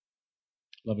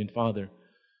Loving Father,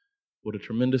 what a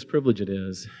tremendous privilege it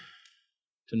is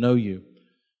to know you,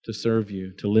 to serve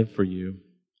you, to live for you.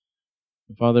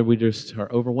 And Father, we just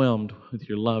are overwhelmed with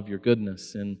your love, your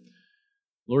goodness. And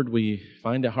Lord, we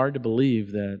find it hard to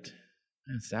believe that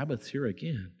Sabbath's here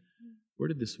again. Where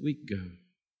did this week go?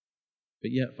 But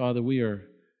yet, Father, we are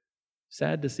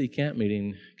sad to see camp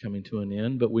meeting coming to an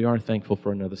end, but we are thankful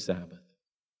for another Sabbath.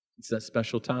 It's that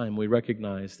special time we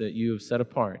recognize that you have set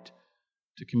apart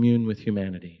to commune with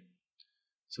humanity.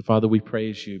 So, Father, we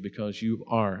praise you because you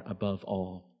are above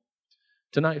all.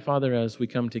 Tonight, Father, as we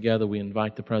come together, we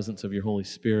invite the presence of your Holy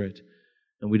Spirit,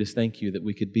 and we just thank you that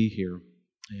we could be here.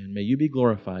 And may you be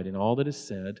glorified in all that is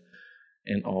said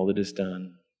and all that is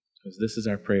done. Because this is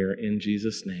our prayer in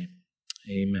Jesus' name.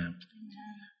 Amen.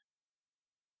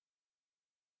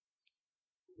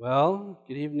 Well,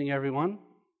 good evening, everyone.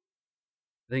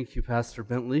 Thank you, Pastor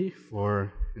Bentley,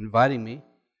 for inviting me.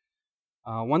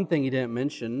 One thing he didn't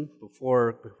mention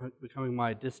before becoming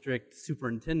my district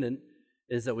superintendent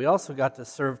is that we also got to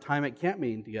serve time at camp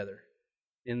meeting together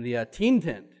in the teen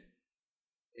tent.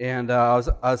 And I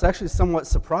was actually somewhat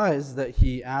surprised that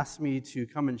he asked me to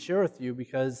come and share with you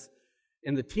because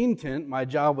in the teen tent, my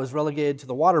job was relegated to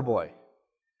the water boy.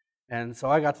 And so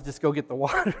I got to just go get the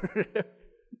water.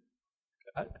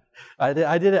 I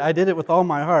did it with all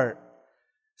my heart.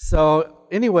 So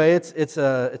anyway, it's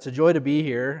a joy to be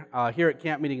here. Here at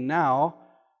camp meeting now,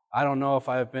 I don't know if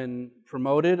I've been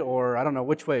promoted or I don't know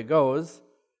which way it goes,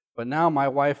 but now my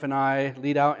wife and I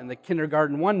lead out in the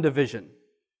kindergarten 1 division.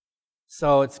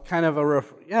 So it's kind of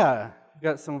we've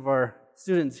got some of our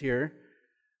students here,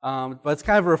 but it's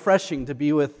kind of refreshing to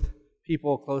be with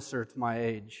people closer to my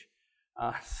age.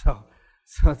 So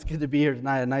it's good to be here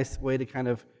tonight. A nice way to kind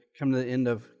of come to the end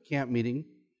of camp meeting.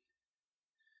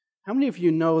 How many of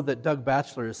you know that Doug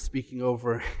Batchelor is speaking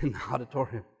over in the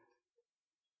auditorium?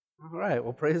 All right,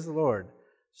 well, praise the Lord.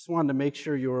 Just wanted to make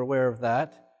sure you were aware of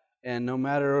that. And no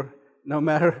matter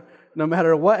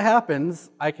what happens,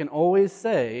 I can always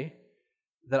say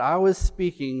that I was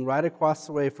speaking right across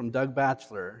the way from Doug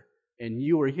Batchelor, and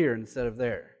you were here instead of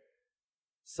there.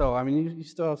 So, I mean, you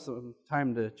still have some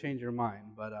time to change your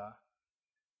mind, but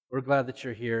we're glad that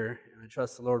you're here, and I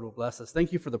trust the Lord will bless us.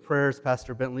 Thank you for the prayers,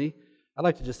 Pastor Bentley. I'd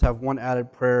like to just have one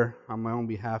added prayer on my own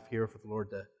behalf here for the Lord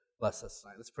to bless us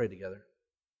tonight. Let's pray together.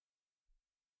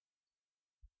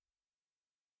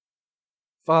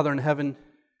 Father in heaven,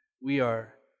 we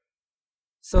are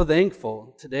so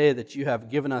thankful today that you have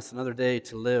given us another day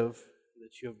to live,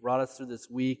 that you have brought us through this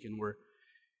week, and we're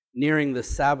nearing the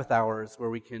Sabbath hours where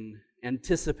we can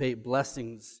anticipate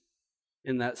blessings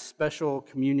in that special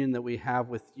communion that we have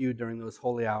with you during those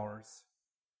holy hours.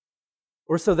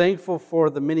 We're so thankful for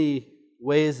the many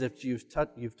ways that you've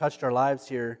touched our lives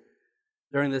here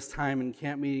during this time in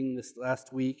camp meeting this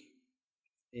last week,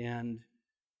 and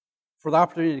for the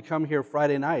opportunity to come here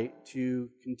Friday night to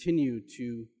continue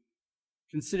to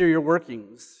consider your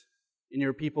workings in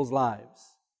your people's lives.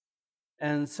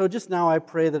 And so just now I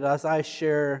pray that as I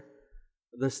share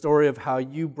the story of how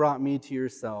you brought me to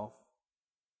yourself,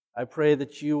 I pray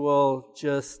that you will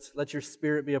just let your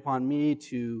Spirit be upon me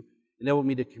to enable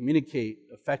me to communicate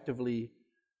effectively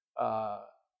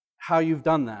how you've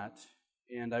done that.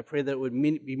 And I pray that it would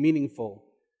be meaningful,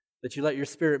 that you let your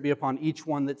Spirit be upon each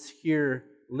one that's here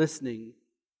listening,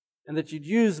 and that you'd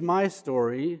use my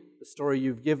story, the story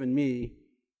you've given me,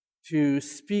 to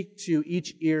speak to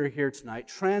each ear here tonight,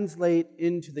 translate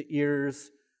into the ears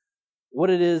what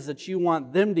it is that you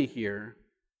want them to hear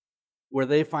where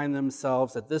they find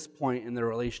themselves at this point in their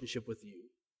relationship with you.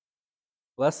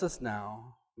 Bless us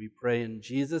now, we pray in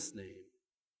Jesus' name.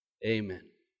 Amen.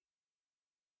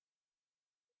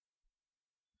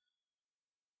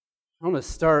 I want to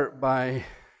start by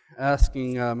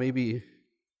asking maybe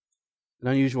an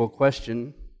unusual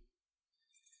question.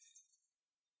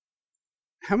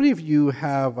 How many of you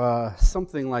have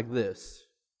something like this?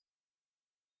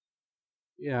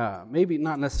 Yeah, maybe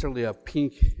not necessarily a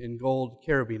pink and gold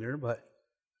carabiner, but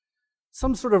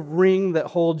some sort of ring that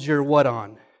holds your what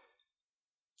on?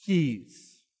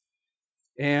 Keys.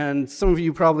 And some of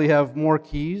you probably have more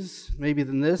keys maybe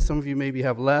than this. Some of you maybe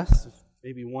have less,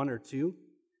 maybe one or two.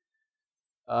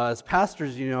 As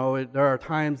pastors, you know, there are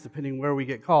times, depending where we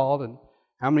get called and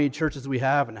how many churches we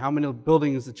have and how many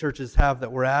buildings the churches have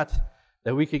that we're at,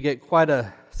 that we could get quite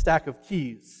a stack of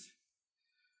keys.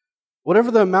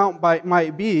 Whatever the amount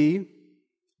might be,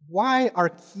 why are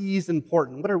keys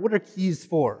important? What are keys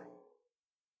for?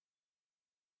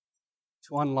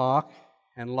 To unlock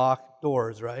and lock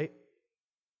doors, right?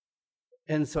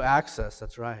 And so access,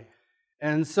 that's right.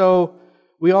 And so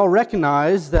we all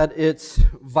recognize that it's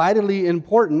vitally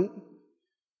important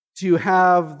to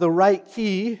have the right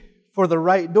key for the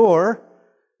right door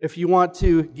if you want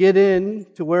to get in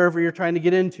to wherever you're trying to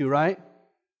get into, right?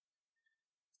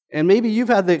 And maybe you've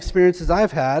had the experiences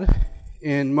I've had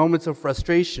in moments of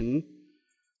frustration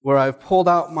where I've pulled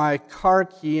out my car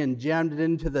key and jammed it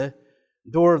into the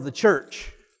door of the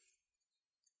church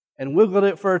and wiggled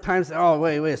it for a time and said, oh,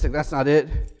 wait a second, that's not it.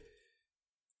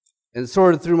 And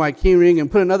sorted through my key ring and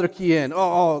put another key in.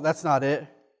 Oh, that's not it.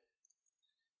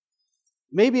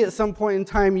 Maybe at some point in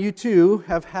time you too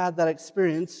have had that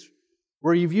experience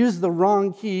where you've used the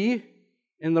wrong key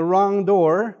in the wrong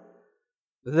door,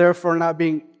 therefore not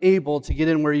being able to get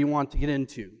in where you want to get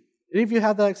into. Any of you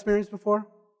had that experience before?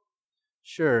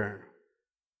 Sure.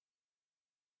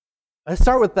 I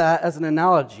start with that as an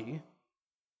analogy.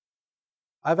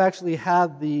 I've actually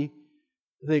had the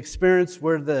experience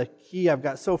where the key, I've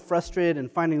got so frustrated in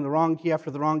finding the wrong key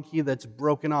after the wrong key that's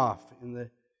broken off in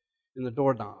the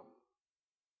doorknob.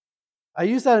 I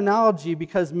use that analogy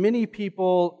because many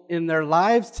people in their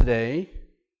lives today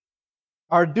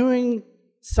are doing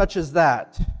such as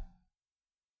that,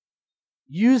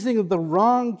 using the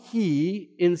wrong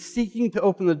key in seeking to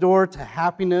open the door to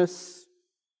happiness,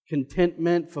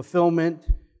 contentment, fulfillment,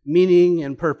 meaning,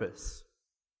 and purpose.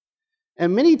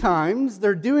 And many times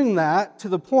they're doing that to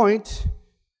the point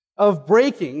of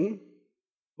breaking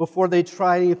before they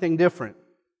try anything different.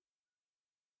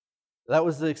 That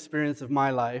was the experience of my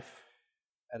life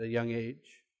at a young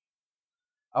age.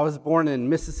 I was born in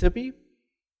Mississippi,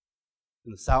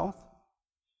 in the South.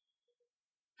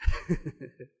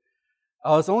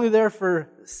 I was only there for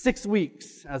 6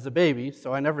 weeks as a baby,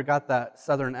 so I never got that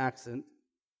Southern accent.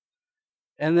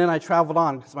 And then I traveled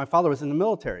on because my father was in the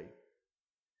military.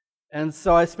 And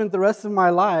so I spent the rest of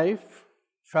my life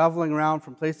traveling around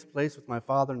from place to place with my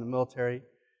father in the military.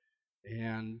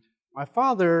 And my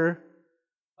father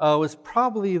was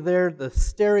probably the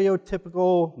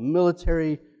stereotypical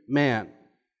military man.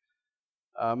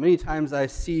 Many times I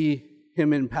see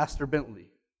him in Pastor Bentley.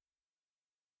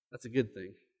 That's a good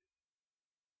thing.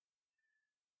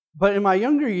 But in my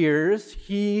younger years,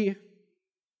 he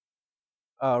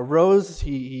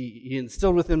he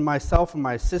instilled within myself and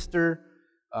my sister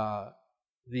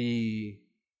the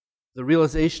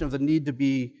realization of the need to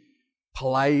be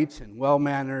polite and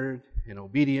well-mannered and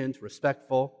obedient,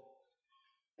 respectful.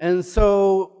 And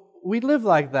so we lived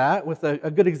like that with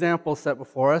a good example set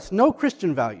before us. No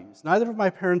Christian values. Neither of my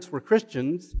parents were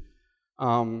Christians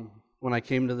when I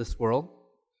came to this world.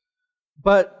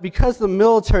 But because of the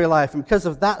military life and because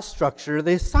of that structure,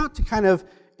 they sought to kind of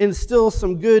instill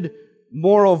some good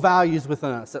moral values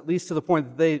within us, at least to the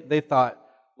point that they thought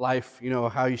life,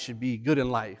 how you should be good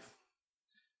in life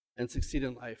and succeed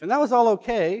in life. And that was all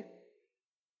okay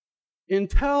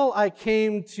until I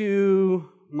came to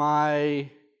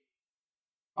my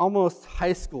almost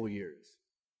high school years.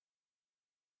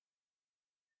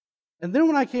 And then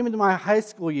when I came into my high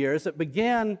school years, it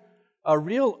began a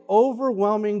real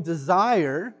overwhelming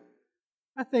desire,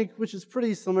 I think, which is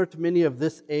pretty similar to many of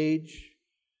this age,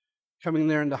 coming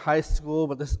there into high school,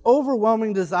 but this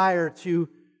overwhelming desire to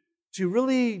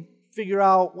really figure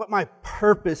out what my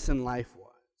purpose in life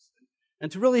was,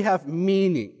 and to really have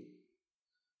meaning,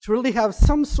 to really have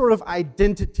some sort of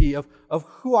identity of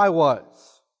who I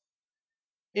was.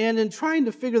 And in trying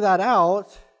to figure that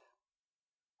out,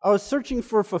 I was searching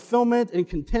for fulfillment and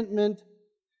contentment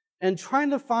and trying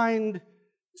to find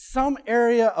some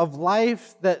area of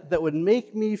life that would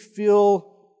make me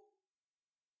feel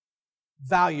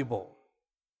valuable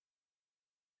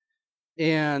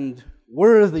and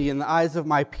worthy in the eyes of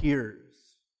my peers.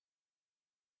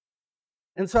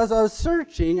 And so as I was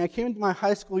searching, I came into my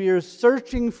high school years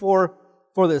searching for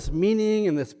this meaning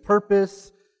and this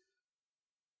purpose.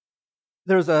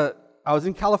 I was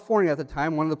in California at the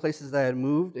time, one of the places that I had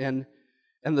moved, and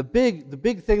the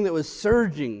big thing that was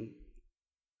surging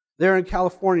there in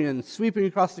California and sweeping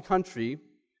across the country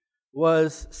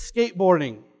was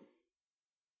skateboarding.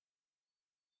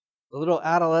 The little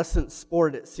adolescent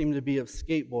sport it seemed to be of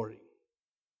skateboarding.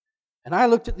 And I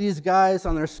looked at these guys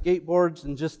on their skateboards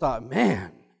and just thought,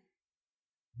 man,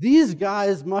 these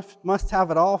guys must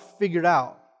have it all figured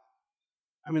out.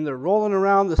 I mean, they're rolling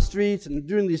around the streets and they're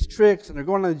doing these tricks and they're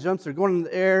going on the jumps, they're going in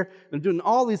the air, and they're doing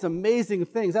all these amazing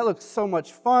things. That looks so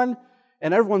much fun,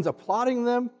 and everyone's applauding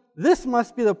them. This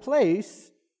must be the place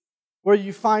where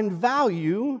you find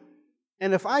value,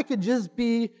 and if I could just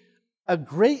be a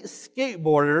great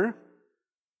skateboarder,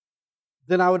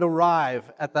 then I would arrive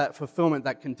at that fulfillment,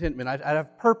 that contentment. I'd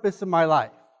have purpose in my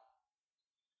life.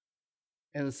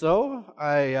 And so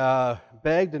I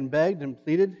begged and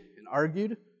pleaded and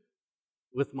argued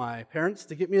with my parents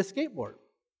to get me a skateboard.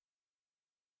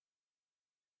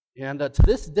 And to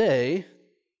this day,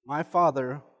 my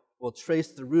father will trace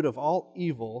the root of all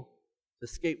evil to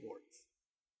skateboards.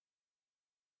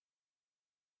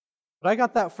 But I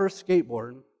got that first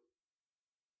skateboard,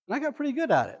 and I got pretty good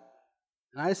at it.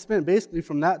 And I spent basically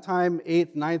from that time,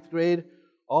 8th, 9th grade,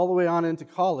 all the way on into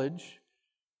college,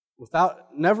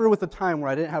 never with a time where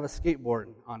I didn't have a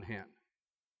skateboard on hand.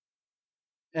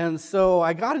 And so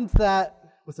I got into that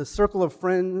with a circle of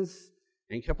friends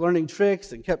and kept learning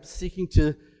tricks and kept seeking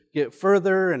to get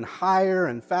further and higher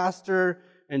and faster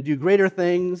and do greater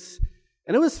things.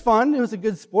 And it was fun. It was a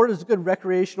good sport. It was a good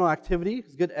recreational activity. It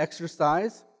was good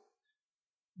exercise.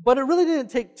 But it really didn't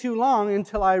take too long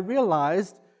until I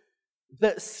realized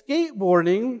that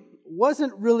skateboarding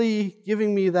wasn't really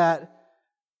giving me that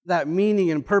meaning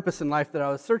and purpose in life that I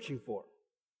was searching for.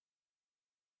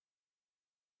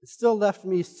 It still left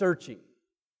me searching.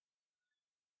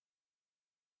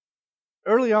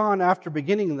 Early on, after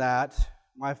beginning that,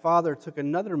 my father took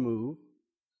another move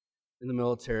in the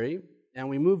military, and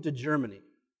we moved to Germany.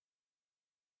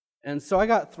 And so I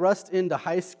got thrust into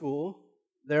high school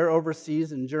there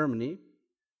overseas in Germany,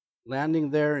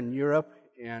 landing there in Europe,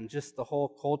 and just the whole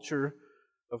culture,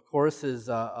 of course, is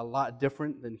a lot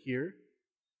different than here.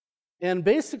 And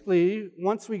basically,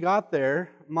 once we got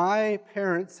there, my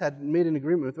parents had made an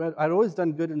agreement with me. I'd always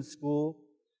done good in school,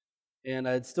 and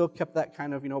I'd still kept that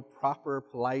kind of, proper,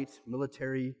 polite,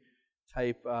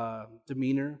 military-type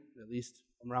demeanor, at least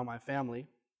around my family.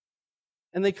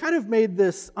 And they kind of made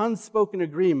this unspoken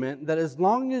agreement that as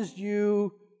long as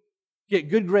you get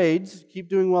good grades, keep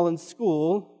doing well in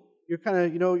school, you're kind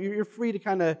of, you're free to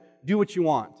kind of do what you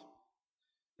want.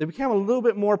 They became a little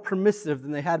bit more permissive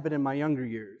than they had been in my younger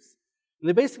years. And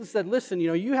they basically said, listen,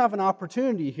 you have an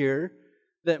opportunity here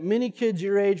that many kids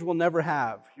your age will never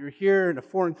have. You're here in a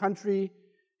foreign country,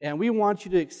 and we want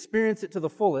you to experience it to the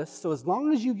fullest. So as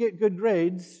long as you get good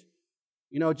grades,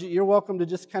 you're welcome to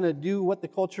just kind of do what the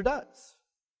culture does.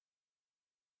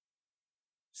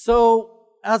 So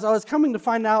as I was coming to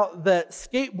find out that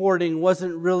skateboarding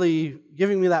wasn't really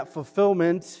giving me that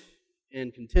fulfillment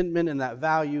and contentment and that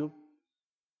value,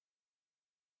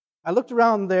 I looked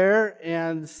around there,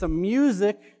 and some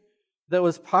music that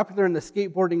was popular in the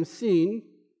skateboarding scene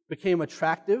became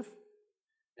attractive.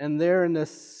 And there in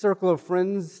this circle of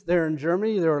friends there in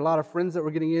Germany, there were a lot of friends that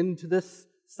were getting into this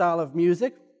style of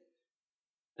music.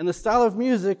 And the style of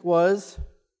music was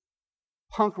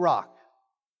punk rock.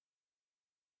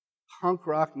 Punk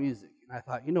rock music. And I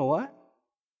thought, you know what?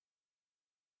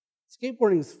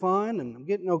 Skateboarding is fun, and I'm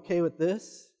getting okay with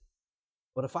this.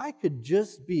 But if I could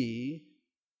just be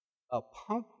a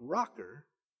punk rocker,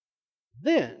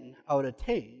 then I would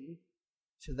attain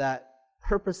to that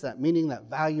purpose, that meaning, that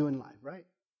value in life, right?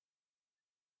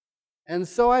 And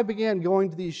so I began going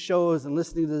to these shows and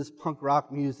listening to this punk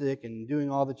rock music and doing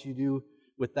all that you do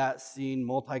with that scene,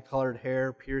 multicolored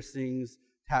hair, piercings,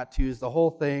 tattoos, the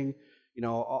whole thing,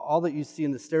 all that you see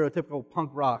in the stereotypical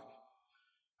punk rock.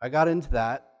 I got into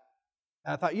that,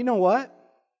 and I thought, you know what?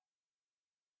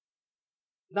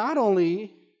 Not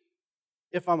only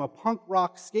if I'm a punk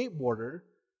rock skateboarder,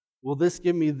 will this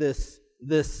give me this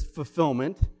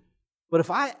fulfillment? But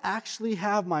if I actually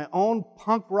have my own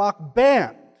punk rock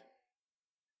band,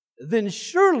 then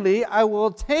surely I will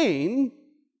attain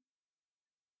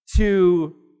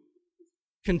to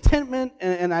contentment,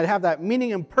 and I'd have that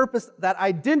meaning and purpose, that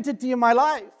identity in my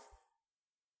life.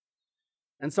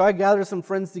 And so I gathered some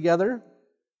friends together,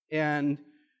 and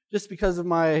just because of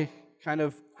my kind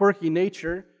of quirky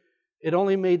nature, it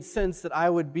only made sense that I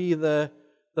would be the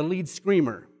lead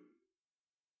screamer.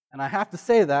 And I have to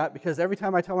say that because every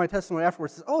time I tell my testimony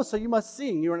afterwards, it says, oh, so you must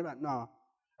sing. You were about, no,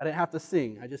 I didn't have to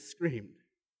sing. I just screamed.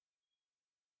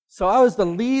 So I was the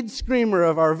lead screamer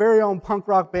of our very own punk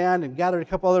rock band, and gathered a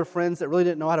couple other friends that really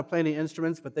didn't know how to play any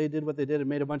instruments, but they did what they did and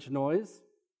made a bunch of noise.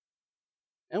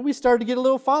 And we started to get a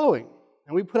little following.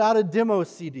 And we put out a demo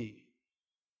CD.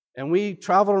 And we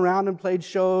traveled around and played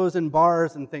shows and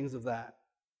bars and things of that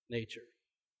nature.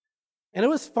 And it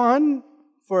was fun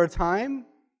for a time.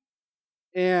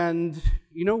 And,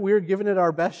 we were giving it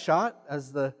our best shot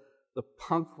as the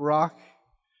punk rock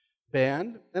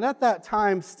band. And at that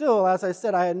time, still, as I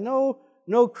said, I had no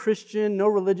Christian, no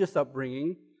religious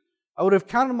upbringing. I would have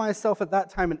counted myself at that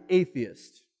time an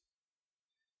atheist.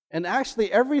 And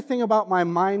actually, everything about my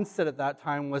mindset at that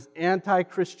time was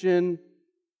anti-Christian,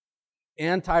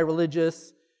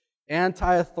 anti-religious,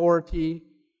 anti-authority.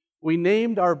 We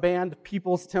named our band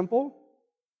People's Temple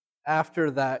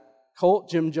after that cult,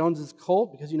 Jim Jones's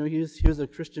cult, because, he was a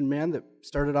Christian man that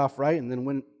started off right and then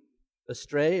went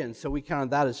astray. And so we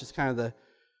counted that as just kind of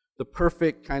the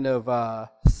perfect kind of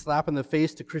slap in the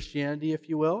face to Christianity, if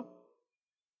you will.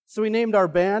 So we named our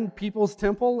band People's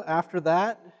Temple after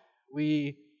that.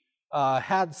 We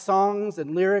had songs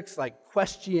and lyrics like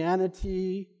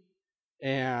Christianity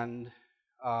and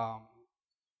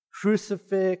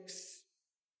Crucifix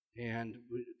and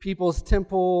People's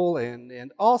Temple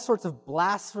and all sorts of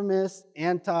blasphemous,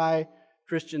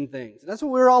 anti-Christian things. That's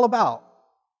what we were all about.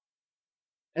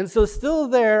 And so still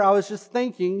there, I was just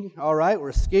thinking, all right,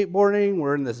 we're skateboarding,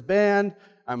 we're in this band,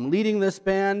 I'm leading this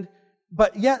band,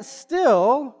 but yet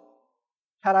still,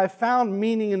 had I found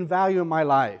meaning and value in my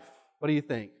life? What do you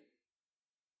think?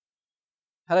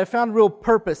 Had I found real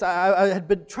purpose? I had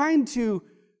been trying to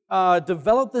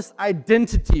develop this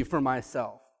identity for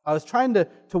myself. I was trying to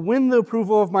win the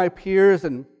approval of my peers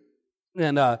and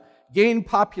gain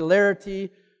popularity,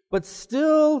 but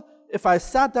still, if I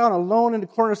sat down alone in a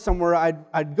corner somewhere,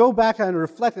 I'd go back and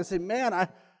reflect and say, man,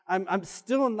 I'm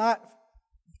still not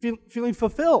feeling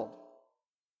fulfilled.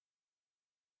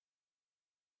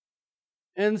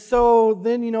 And so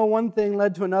then, one thing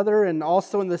led to another, and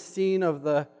also in the scene of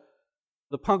the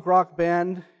punk rock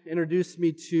band introduced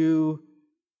me to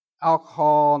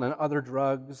alcohol and other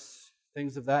drugs,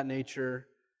 things of that nature.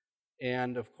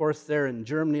 And of course, there in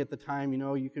Germany at the time,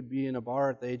 you could be in a bar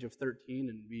at the age of 13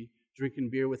 and be drinking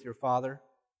beer with your father.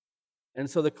 And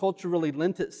so the culture really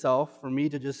lent itself for me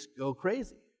to just go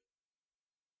crazy.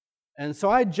 And so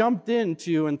I jumped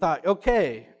into and thought,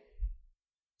 okay,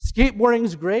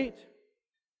 skateboarding's great.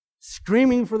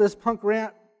 Screaming for this punk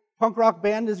rock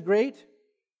band is great.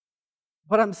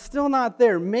 But I'm still not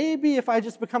there. Maybe if I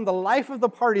just become the life of the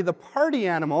party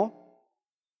animal,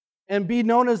 and be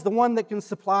known as the one that can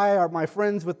supply my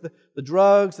friends with the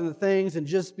drugs and the things and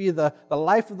just be the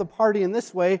life of the party in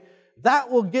this way,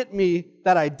 that will get me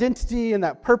that identity and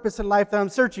that purpose in life that I'm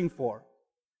searching for.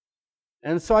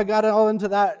 And so I got all into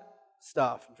that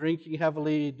stuff, drinking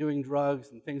heavily, doing drugs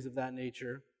and things of that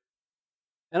nature.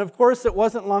 And of course, it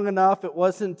wasn't long enough. It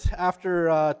wasn't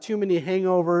after too many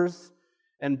hangovers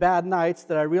and bad nights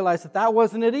that I realized that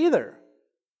wasn't it either.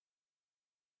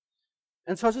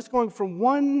 And so I was just going from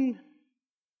one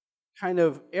kind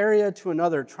of area to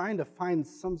another, trying to find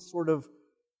some sort of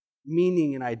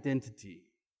meaning and identity.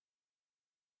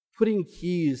 Putting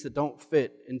keys that don't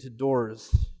fit into doors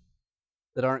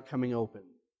that aren't coming open.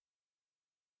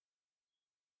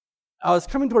 I was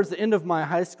coming towards the end of my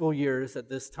high school years at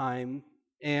this time,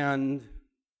 and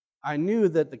I knew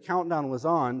that the countdown was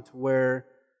on to where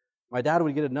my dad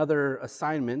would get another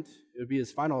assignment. It would be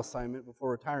his final assignment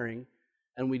before retiring,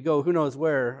 and we'd go who knows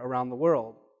where around the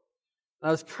world. And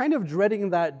I was kind of dreading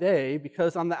that day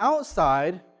because on the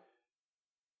outside,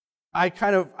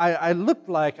 I looked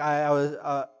like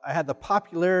I had the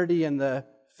popularity and the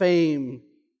fame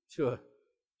to a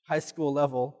high school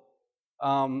level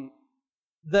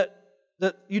that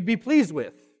you'd be pleased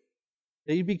with,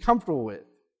 that you'd be comfortable with.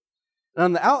 And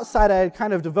on the outside, I had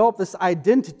kind of developed this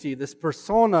identity, this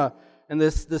persona, and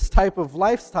this type of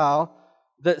lifestyle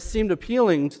that seemed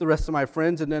appealing to the rest of my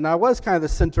friends, and then I was kind of the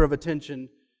center of attention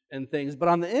and things. But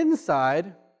on the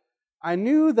inside, I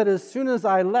knew that as soon as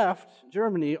I left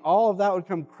Germany, all of that would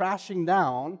come crashing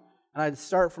down, and I'd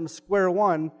start from square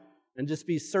one and just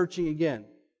be searching again.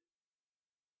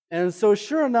 And so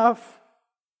sure enough,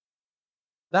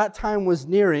 that time was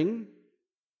nearing,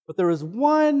 but there was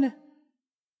one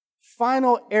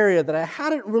final area that I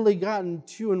hadn't really gotten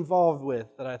too involved with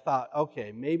that I thought,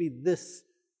 okay, maybe this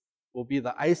will be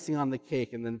the icing on the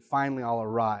cake, and then finally I'll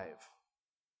arrive.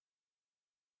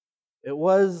 It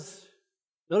was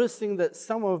noticing that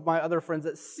some of my other friends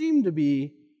that seemed to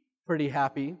be pretty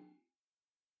happy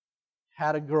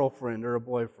had a girlfriend or a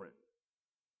boyfriend.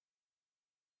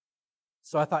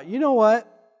 So I thought, you know what?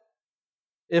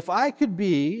 If I could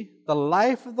be the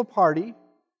life of the party,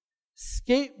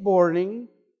 skateboarding,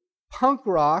 punk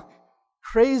rock,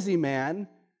 crazy man,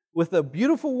 with a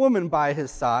beautiful woman by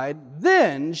his side,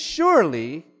 then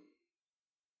surely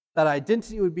that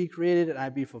identity would be created and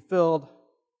I'd be fulfilled.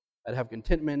 I'd have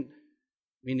contentment,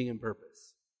 meaning, and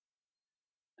purpose.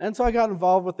 And so I got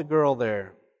involved with the girl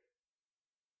there.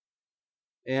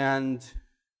 And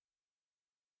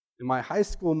in my high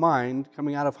school mind,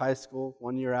 coming out of high school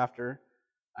 1 year after,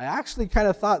 I actually kind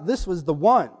of thought this was the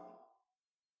one.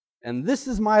 And this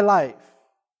is my life.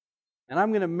 And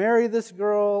I'm going to marry this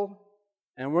girl,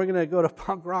 and we're going to go to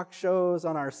punk rock shows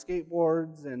on our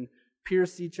skateboards and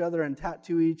pierce each other and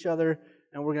tattoo each other,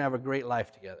 and we're going to have a great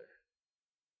life together.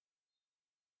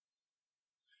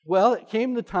 Well, it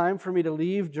came the time for me to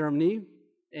leave Germany,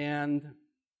 and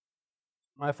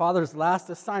my father's last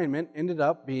assignment ended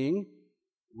up being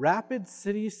Rapid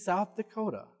City, South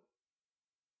Dakota.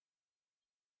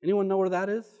 Anyone know where that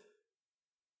is?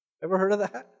 Ever heard of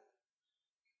that?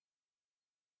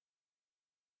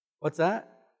 What's that?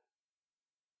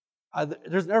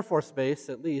 There's an Air Force base,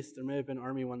 at least. There may have been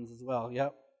Army ones as well.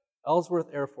 Yep. Ellsworth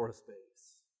Air Force Base.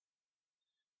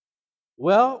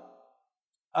 Well,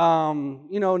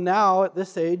 now at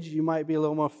this age, you might be a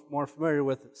little more familiar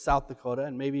with South Dakota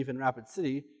and maybe even Rapid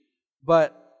City.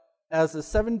 But as a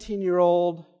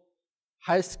 17-year-old,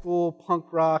 high school, punk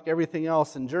rock, everything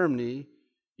else in Germany,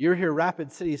 you're here,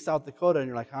 Rapid City, South Dakota, and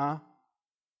you're like, huh?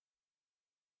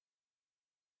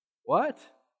 What?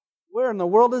 Where in the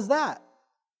world is that?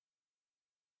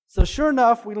 So sure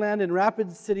enough, we land in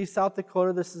Rapid City, South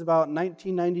Dakota. This is about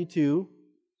 1992.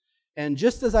 And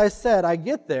just as I said, I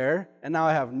get there, and now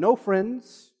I have no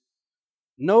friends,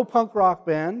 no punk rock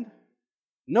band,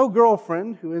 no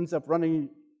girlfriend who ends up running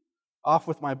off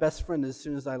with my best friend as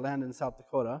soon as I land in South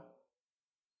Dakota.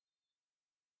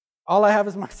 All I have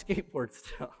is my skateboard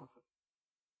still.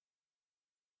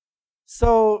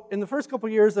 So in the first couple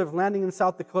years of landing in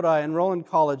South Dakota, I enroll in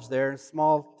college there,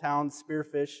 small town,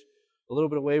 Spearfish, a little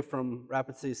bit away from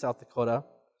Rapid City, South Dakota.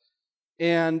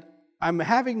 And I'm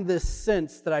having this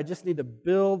sense that I just need to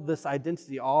build this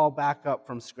identity all back up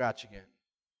from scratch again.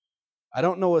 I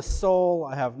don't know a soul.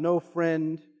 I have no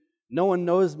friend. No one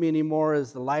knows me anymore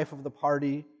as the life of the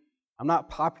party. I'm not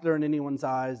popular in anyone's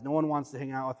eyes. No one wants to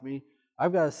hang out with me.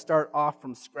 I've got to start off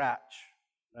from scratch,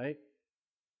 right?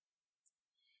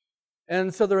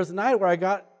 And so there was a night where I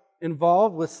got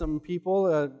involved with some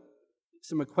people,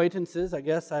 some acquaintances, I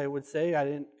guess I would say.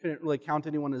 I couldn't really count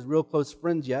anyone as real close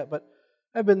friends yet, but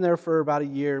I've been there for about a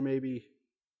year, maybe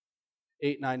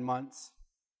 8-9 months.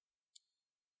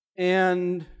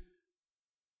 And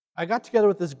I got together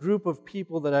with this group of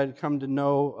people that I'd come to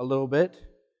know a little bit,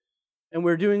 and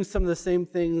we were doing some of the same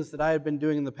things that I had been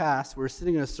doing in the past. We were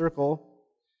sitting in a circle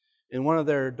in one of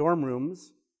their dorm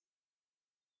rooms,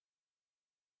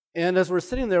 and as we're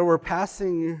sitting there, we're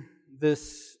passing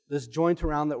this joint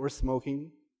around that we're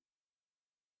smoking.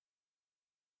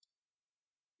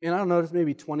 And I don't know, there's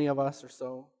maybe 20 of us or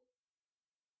so.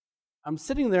 I'm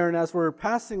sitting there, and as we're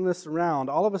passing this around,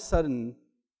 all of a sudden,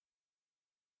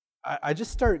 I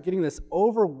just start getting this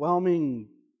overwhelming,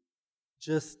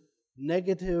 just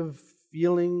negative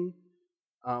feeling.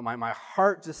 My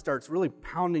heart just starts really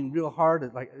pounding real hard.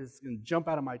 It's like it's going to jump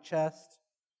out of my chest.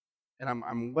 And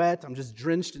I'm wet. I'm just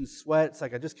drenched in sweat. It's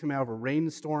like I just came out of a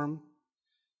rainstorm.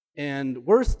 And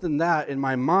worse than that, in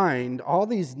my mind, all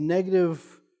these negative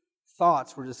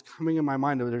thoughts were just coming in my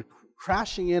mind. They were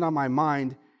crashing in on my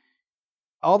mind.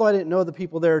 Although I didn't know the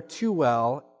people there too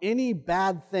well, any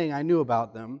bad thing I knew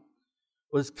about them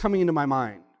was coming into my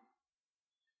mind.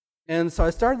 And so I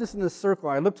started this in this circle.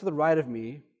 I looked to the right of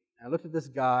me, and I looked at this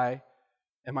guy,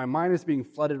 and my mind is being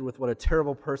flooded with what a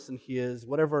terrible person he is,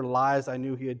 whatever lies I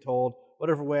knew he had told,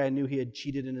 whatever way I knew he had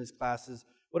cheated in his classes,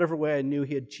 whatever way I knew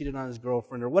he had cheated on his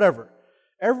girlfriend, or whatever.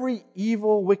 Every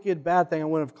evil, wicked, bad thing, I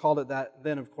wouldn't have called it that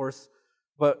then, of course,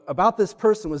 but about this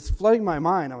person was flooding my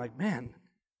mind. I'm like, man,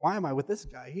 why am I with this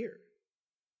guy here?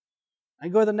 I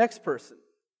go to the next person.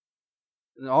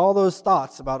 And all those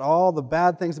thoughts about all the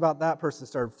bad things about that person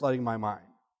started flooding my mind.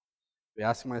 I'd be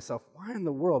asking myself, why in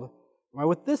the world am I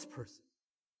with this person?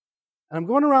 And I'm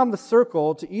going around the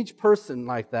circle to each person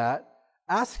like that,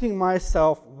 asking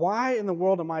myself, why in the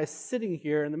world am I sitting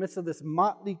here in the midst of this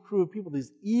motley crew of people,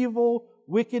 these evil,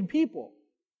 wicked people?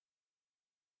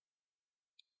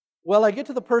 Well, I get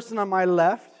to the person on my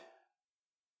left,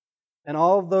 and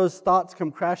all of those thoughts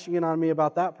come crashing in on me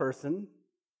about that person.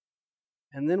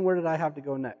 And then where did I have to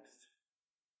go next?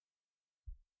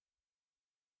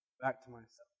 Back to myself.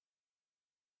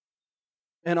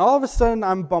 And all of a sudden,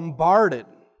 I'm bombarded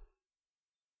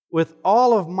with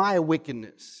all of my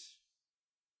wickedness.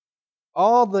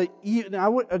 All the evil. I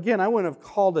wouldn't have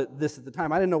called it this at the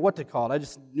time. I didn't know what to call it. I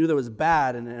just knew that it was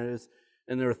bad, and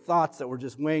there were thoughts that were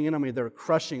just weighing in on me. They were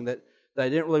crushing that I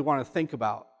didn't really want to think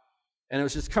about. And it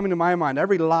was just coming to my mind.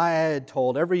 Every lie I had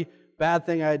told, every bad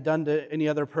thing I had done to any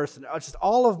other person, just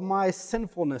all of my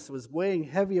sinfulness was weighing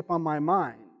heavy upon my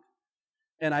mind.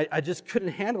 And I just couldn't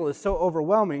handle it. It's so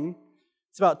overwhelming.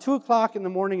 It's about 2 o'clock in the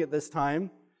morning at this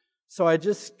time. So I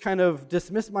just kind of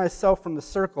dismissed myself from the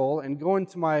circle and go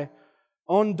into my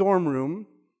own dorm room.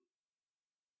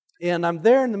 And I'm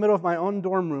there in the middle of my own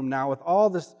dorm room now with all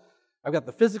this. I've got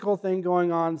the physical thing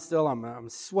going on still. I'm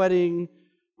sweating.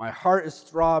 My heart is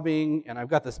throbbing. And I've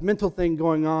got this mental thing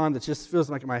going on that just feels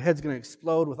like my head's going to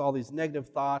explode with all these negative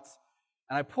thoughts.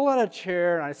 And I pull out a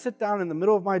chair and I sit down in the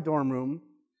middle of my dorm room.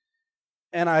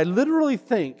 And I literally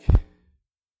think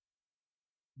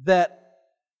that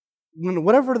when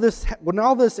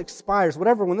all this expires,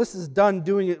 when this is done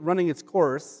running its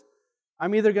course,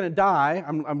 I'm either going to die,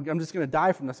 I'm just going to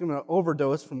die from this, I'm going to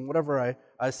overdose from whatever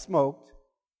I smoked,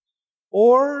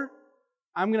 or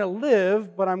I'm going to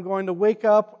live, but I'm going to wake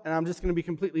up and I'm just going to be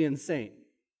completely insane.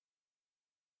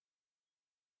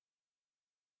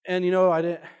 And we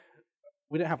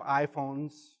didn't have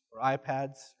iPhones or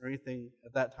iPads or anything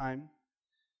at that time.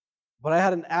 But I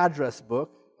had an address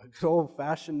book, a good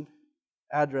old-fashioned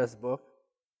address book,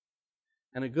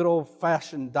 and a good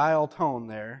old-fashioned dial tone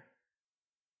there.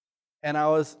 And I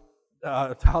was,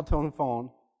 dial tone phone.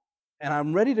 And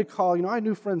I'm ready to call, I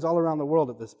knew friends all around the world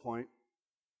at this point.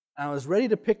 And I was ready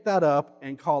to pick that up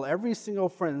and call every single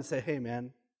friend and say, hey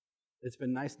man, it's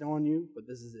been nice knowing you, but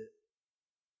this is it.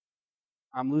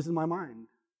 I'm losing my mind.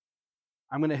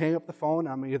 I'm going to hang up the phone,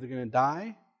 I'm either going to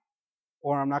die,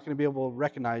 or I'm not going to be able to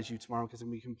recognize you tomorrow because I'm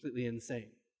going to be completely insane.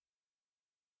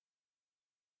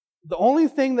 The only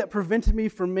thing that prevented me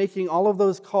from making all of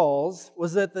those calls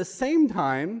was at the same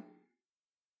time,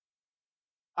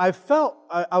 I felt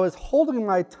I was holding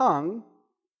my tongue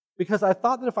because I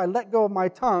thought that if I let go of my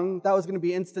tongue, that was going to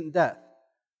be instant death.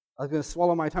 I was going to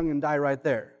swallow my tongue and die right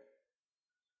there.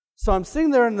 So I'm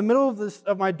sitting there in the middle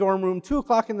of my dorm room, 2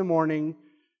 o'clock in the morning,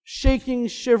 shaking,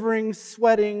 shivering,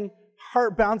 sweating,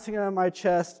 heart bouncing out of my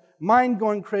chest, mind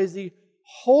going crazy,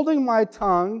 holding my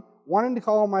tongue, wanting to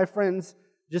call my friends,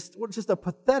 just a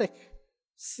pathetic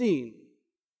scene.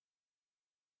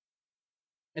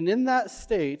 And in that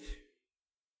state,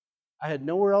 I had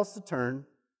nowhere else to turn,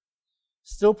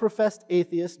 still professed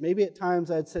atheist. Maybe at times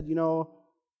I had said,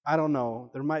 I don't know.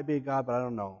 There might be a God, but I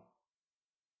don't know.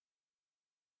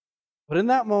 But in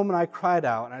that moment, I cried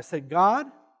out and I said, God,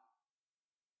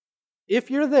 if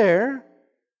you're there,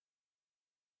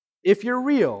 if you're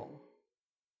real,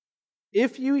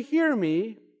 if you hear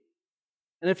me,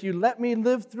 and if you let me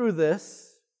live through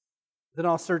this, then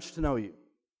I'll search to know you.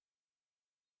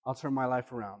 I'll turn my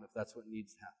life around if that's what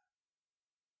needs to happen.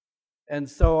 And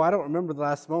so I don't remember the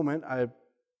last moment. I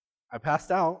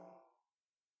passed out.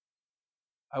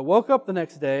 I woke up the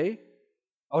next day.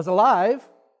 I was alive.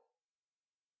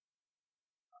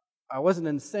 I wasn't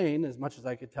insane as much as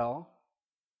I could tell,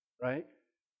 right?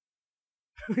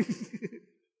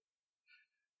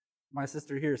 My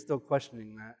sister here is still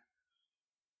questioning that.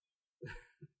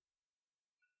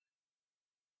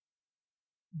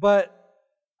 But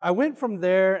I went from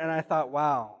there and I thought,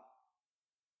 wow,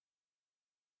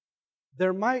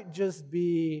 there might just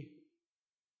be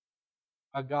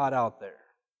a God out there.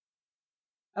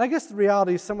 And I guess the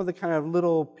reality is some of the kind of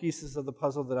little pieces of the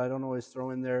puzzle that I don't always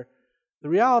throw in there. The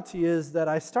reality is that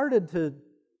I started to,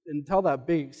 until that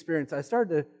big experience, I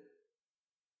started to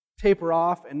taper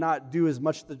off and not do as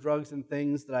much of the drugs and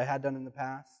things that I had done in the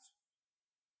past.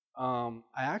 I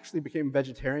actually became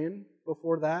vegetarian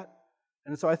before that.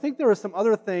 And so I think there were some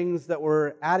other things that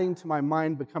were adding to my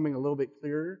mind becoming a little bit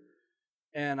clearer.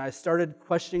 And I started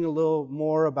questioning a little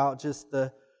more about just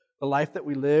the life that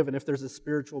we live and if there's a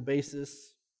spiritual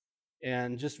basis,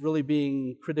 and just really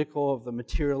being critical of the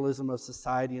materialism of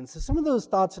society. And so some of those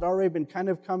thoughts had already been kind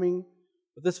of coming,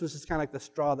 but this was just kind of like the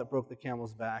straw that broke the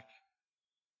camel's back.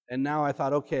 And now I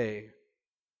thought, okay,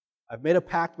 I've made a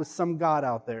pact with some God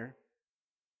out there,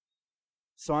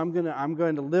 so I'm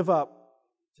going to live up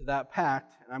to that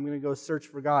pact, and I'm going to go search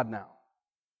for God now.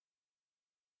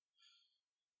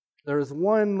 There was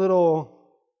one little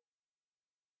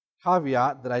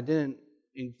caveat that I didn't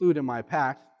include in my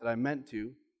pact that I meant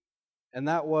to, and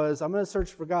that was, I'm going to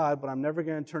search for God, but I'm never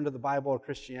going to turn to the Bible or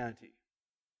Christianity.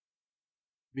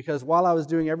 Because while I was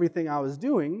doing everything I was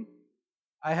doing,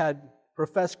 I had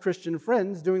professed Christian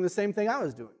friends doing the same thing I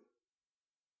was doing.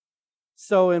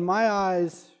 So in my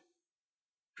eyes,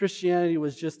 Christianity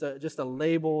was just a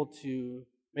label to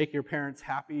make your parents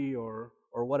happy or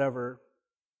whatever,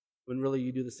 when really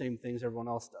you do the same things everyone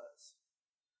else does.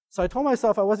 So I told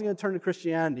myself I wasn't going to turn to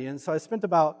Christianity, and so I spent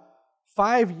about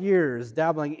 5 years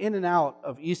dabbling in and out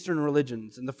of Eastern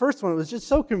religions. And the first one, it was just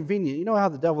so convenient. You know how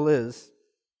the devil is.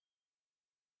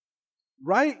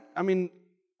 Right?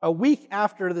 A week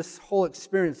after this whole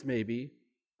experience maybe,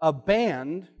 a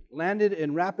band landed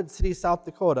in Rapid City, South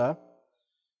Dakota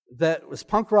that was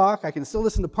punk rock. I can still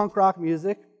listen to punk rock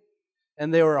music.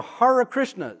 And they were Hare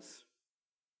Krishnas.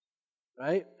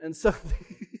 Right? And so,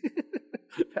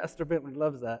 Pastor Bentley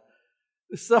loves that.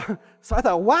 So I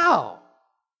thought, wow,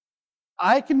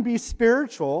 I can be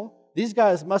spiritual. These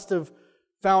guys must have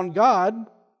found God.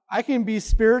 I can be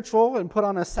spiritual and put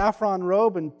on a saffron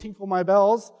robe and tinkle my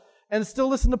bells and still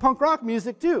listen to punk rock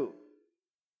music too.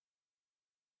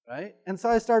 Right? And so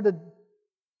I started to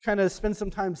kind of spend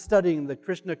some time studying the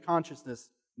Krishna consciousness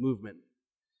movement.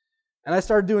 And I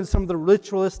started doing some of the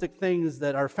ritualistic things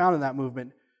that are found in that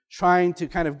movement, trying to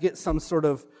kind of get some sort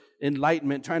of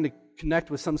enlightenment, trying to connect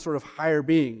with some sort of higher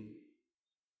being.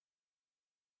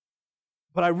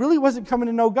 But I really wasn't coming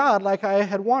to know God like I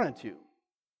had wanted to.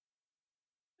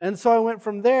 And so I went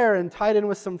from there and tied in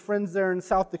with some friends there in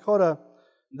South Dakota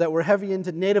that were heavy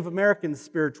into Native American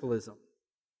spiritualism.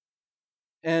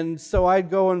 And so I'd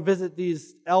go and visit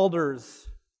these elders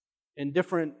in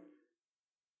different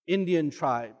Indian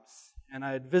tribes, and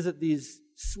I'd visit these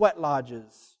sweat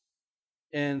lodges,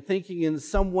 and thinking in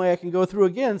some way I can go through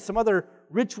again some other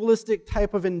ritualistic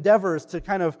type of endeavors to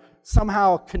kind of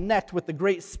somehow connect with the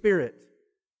Great Spirit.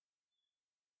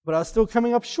 But I was still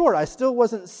coming up short. I still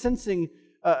wasn't sensing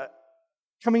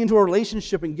coming into a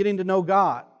relationship and getting to know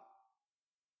God.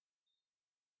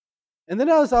 And then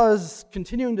as I was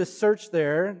continuing to search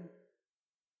there,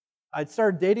 I'd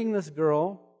started dating this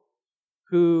girl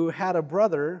who had a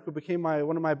brother who became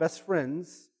one of my best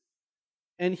friends,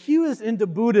 and he was into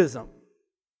Buddhism.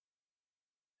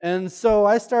 And so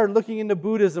I started looking into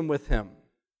Buddhism with him.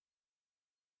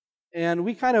 And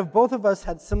we both of us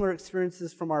had similar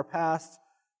experiences from our past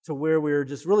to where we were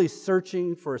just really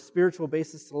searching for a spiritual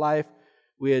basis to life.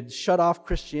 We had shut off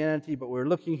Christianity, but we were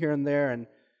looking here and there,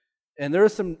 and there were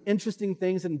some interesting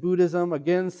things in Buddhism,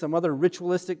 again, some other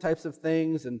ritualistic types of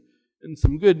things, and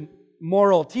some good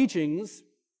moral teachings,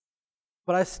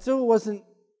 but I still wasn't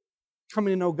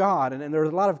coming to know God, and there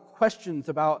was a lot of questions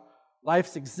about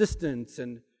life's existence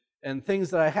and things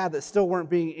that I had that still weren't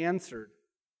being answered.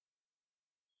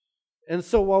 And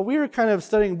so while we were kind of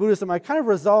studying Buddhism, I kind of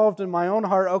resolved in my own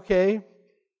heart, okay,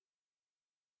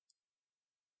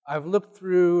 I've looked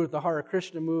through the Hare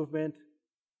Krishna movement,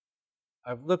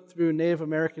 I've looked through Native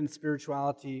American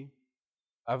spirituality,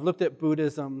 I've looked at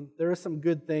Buddhism. There are some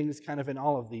good things kind of in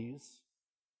all of these.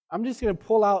 I'm just going to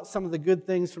pull out some of the good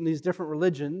things from these different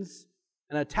religions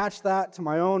and attach that to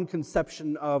my own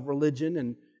conception of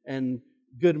religion and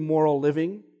good moral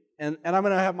living, and I'm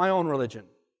going to have my own religion.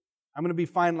 I'm going to be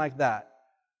fine like that.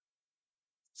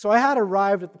 So I had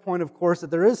arrived at the point, of course,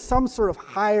 that there is some sort of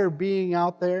higher being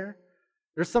out there.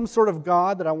 There's some sort of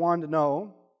God that I wanted to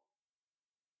know,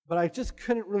 but I just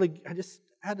couldn't really, I just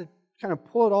had to kind of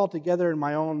pull it all together in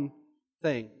my own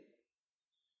thing.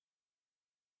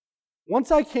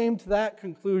 Once I came to that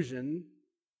conclusion,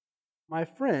 my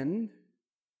friend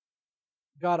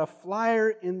got a flyer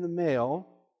in the mail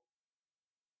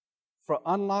for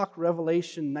Unlock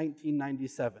Revelation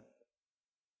 1997.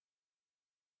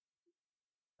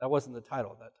 That wasn't the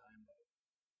title at that time, but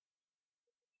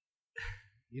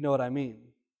you know what I mean.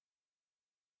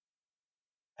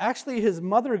 Actually, his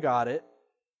mother got it,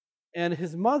 and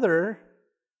his mother,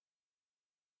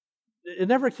 it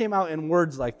never came out in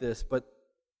words like this, but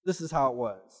this is how it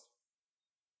was.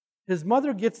 His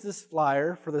mother gets this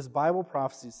flyer for this Bible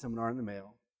prophecy seminar in the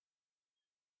mail.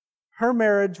 Her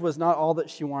marriage was not all that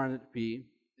she wanted it to be,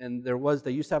 and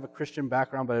they used to have a Christian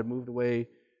background, but had moved away,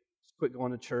 quit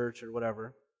going to church or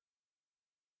whatever.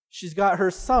 She's got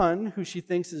her son, who she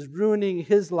thinks is ruining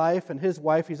his life, and his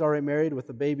wife, he's already married with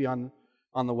a baby on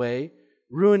the way,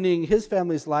 ruining his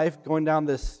family's life, going down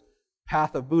this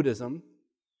path of Buddhism.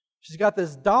 She's got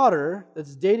this daughter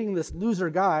that's dating this loser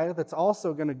guy that's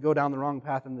also going to go down the wrong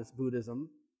path in this Buddhism.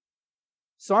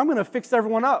 So I'm going to fix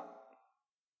everyone up.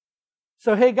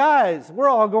 So, hey guys, we're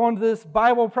all going to this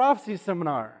Bible prophecy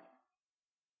seminar.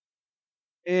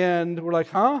 And we're like,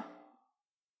 huh?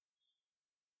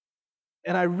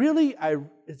 And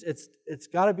it's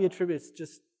got to be attributed, it's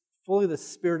just fully the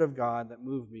Spirit of God that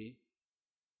moved me,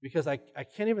 because I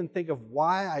can't even think of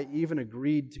why I even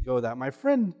agreed to go that. My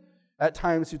friend at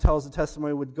times who tells the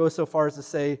testimony would go so far as to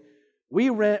say, we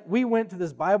went to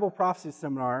this Bible prophecy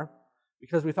seminar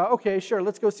because we thought, okay, sure,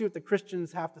 let's go see what the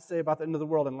Christians have to say about the end of the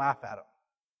world and laugh at them.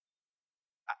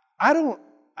 I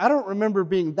don't remember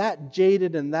being that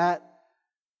jaded and that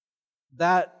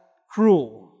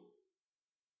cruel.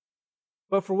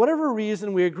 But for whatever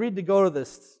reason, we agreed to go to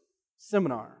this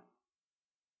seminar.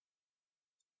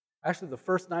 Actually, the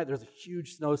first night, there was a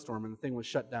huge snowstorm and the thing was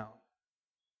shut down.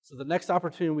 So the next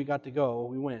opportunity we got to go,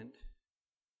 we went.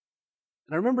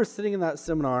 And I remember sitting in that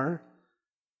seminar,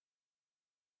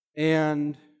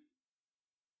 and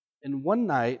in one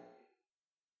night,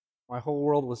 my whole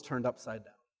world was turned upside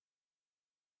down.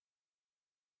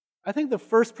 I think the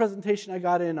first presentation I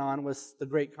got in on was the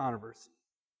Great Controversy.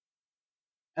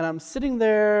 And I'm sitting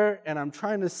there, and I'm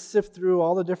trying to sift through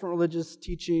all the different religious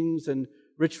teachings and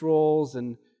rituals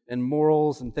and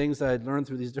morals and things that I'd learned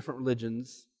through these different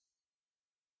religions.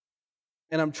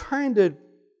 And I'm trying to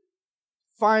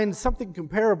find something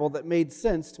comparable that made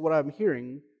sense to what I'm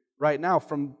hearing right now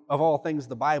from, of all things,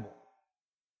 the Bible.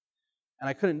 And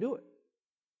I couldn't do it.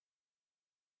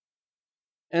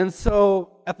 And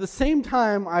so, at the same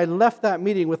time, I left that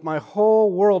meeting with my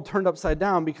whole world turned upside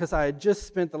down because I had just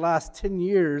spent the last 10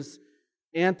 years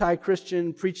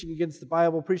anti-Christian, preaching against the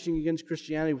Bible, preaching against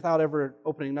Christianity without ever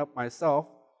opening up myself.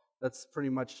 That's pretty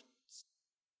much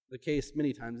the case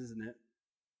many times, isn't it?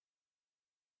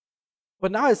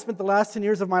 But now I spent the last 10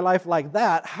 years of my life like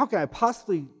that. How can I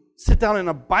possibly sit down in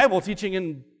a Bible teaching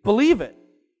and believe it?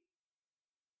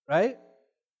 Right?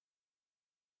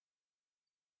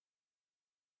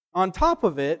 On top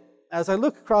of it, as I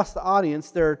look across the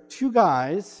audience, there are two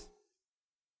guys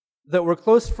that were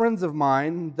close friends of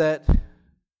mine that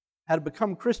had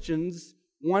become Christians,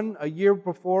 one a year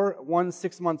before, one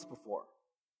 6 months before.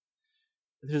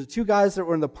 There's two guys that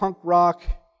were in the punk rock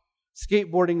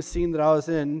skateboarding scene that I was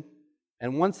in,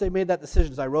 and once they made that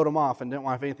decision, I wrote them off and didn't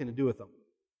want to have anything to do with them.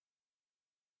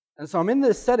 And so I'm in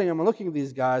this setting, I'm looking at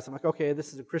these guys, I'm like, okay,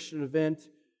 this is a Christian event.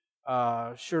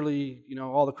 Surely,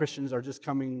 all the Christians are just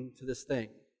coming to this thing.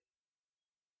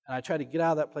 And I tried to get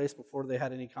out of that place before they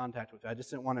had any contact with it. I just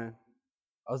didn't want to,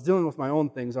 I was dealing with my own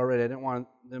things already. I didn't want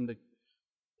them to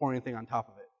pour anything on top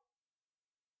of it.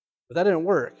 But that didn't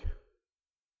work.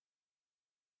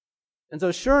 And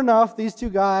so sure enough, these two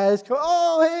guys go,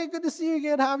 oh, hey, good to see you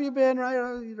again. How have you been?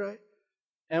 Right.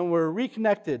 And we're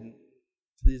reconnected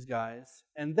to these guys.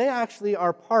 And they actually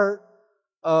are part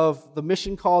of the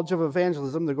Mission College of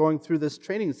Evangelism. They're going through this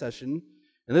training session.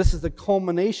 And this is the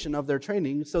culmination of their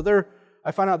training. So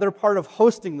I found out they're part of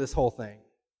hosting this whole thing.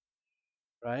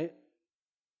 Right?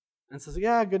 And says,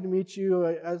 yeah, good to meet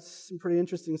you. That's some pretty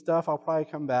interesting stuff. I'll probably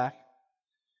come back.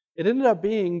 It ended up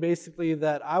being basically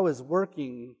that I was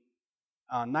working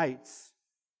nights.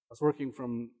 I was working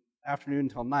from afternoon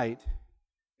until night,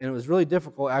 and it was really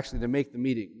difficult actually to make the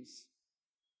meetings.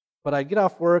 But I get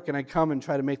off work and I come and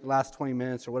try to make the last 20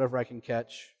 minutes or whatever I can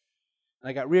catch. And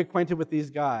I got reacquainted with these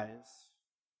guys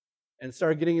and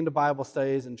started getting into Bible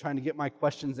studies and trying to get my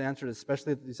questions answered,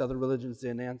 especially that these other religions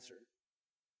didn't answer.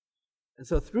 And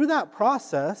so through that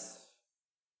process,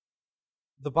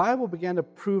 the Bible began to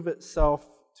prove itself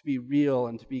to be real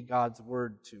and to be God's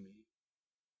word to me.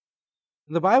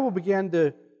 And the Bible began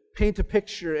to paint a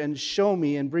picture and show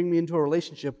me and bring me into a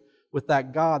relationship with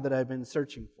that God that I've been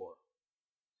searching for.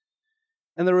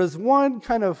 And there was one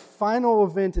kind of final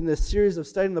event in this series of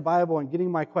studying the Bible and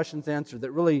getting my questions answered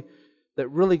that really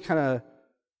kind of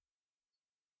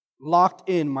locked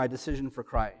in my decision for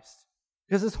Christ.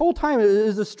 Because this whole time it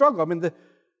was a struggle. I mean,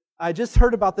 I just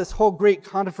heard about this whole great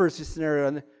controversy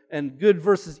scenario and good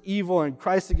versus evil and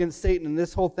Christ against Satan and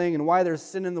this whole thing and why there's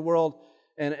sin in the world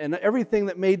and everything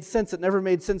that made sense that never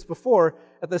made sense before.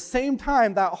 At the same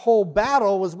time, that whole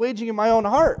battle was waging in my own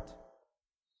heart.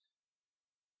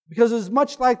 Because it was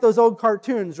much like those old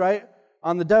cartoons, right?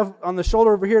 On the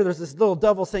shoulder over here, there's this little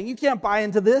devil saying, you can't buy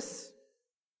into this.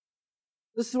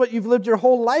 This is what you've lived your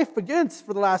whole life against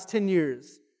for the last 10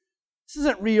 years. This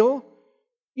isn't real.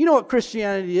 You know what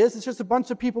Christianity is. It's just a bunch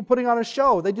of people putting on a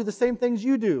show. They do the same things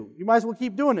you do. You might as well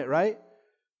keep doing it, right?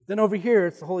 But then over here,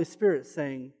 it's the Holy Spirit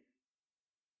saying,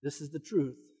 this is the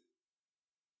truth.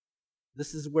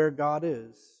 This is where God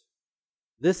is.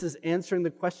 This is answering the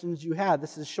questions you had.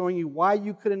 This is showing you why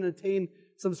you couldn't attain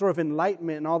some sort of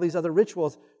enlightenment and all these other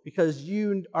rituals, because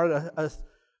you are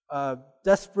a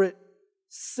desperate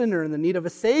sinner in the need of a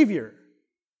Savior.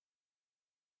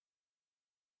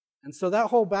 And so that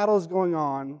whole battle is going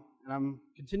on, and I'm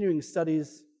continuing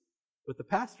studies with the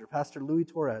pastor, Pastor Louis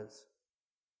Torres,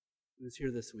 who's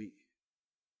here this week.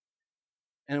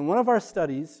 And in one of our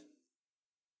studies,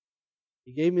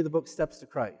 he gave me the book Steps to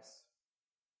Christ.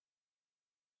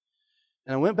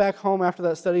 And I went back home after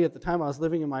that study. At the time, I was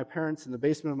living in the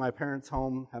basement of my parents'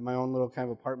 home, had my own little kind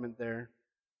of apartment there.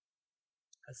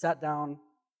 I sat down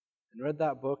and read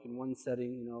that book in one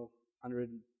setting,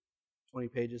 120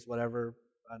 pages, whatever,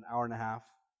 an hour and a half.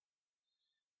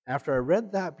 After I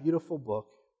read that beautiful book,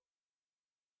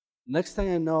 next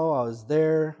thing I know, I was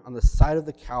there on the side of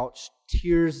the couch,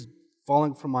 tears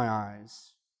falling from my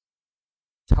eyes,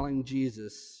 telling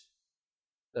Jesus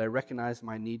that I recognized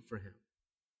my need for Him.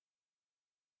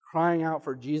 Crying out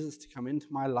for Jesus to come into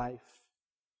my life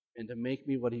and to make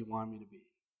me what He wanted me to be.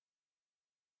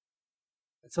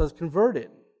 And so I was converted.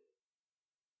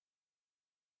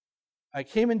 I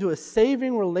came into a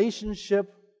saving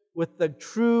relationship with the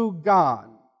true God.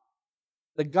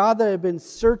 The God that I've been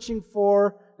searching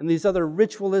for in these other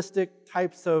ritualistic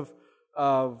types of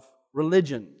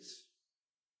religions.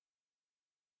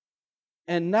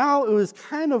 And now it was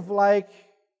kind of like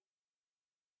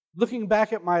looking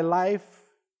back at my life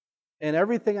and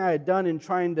everything I had done in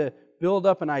trying to build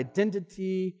up an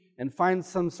identity and find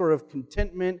some sort of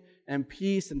contentment and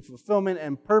peace and fulfillment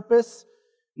and purpose.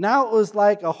 Now it was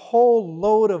like a whole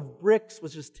load of bricks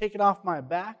was just taken off my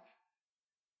back,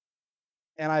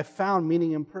 and I found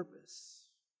meaning and purpose.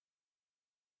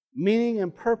 Meaning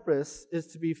and purpose is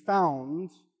to be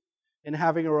found in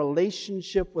having a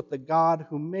relationship with the God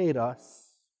who made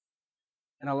us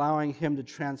and allowing Him to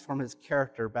transform His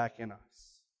character back in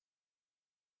us.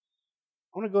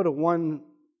 I want to go to one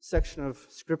section of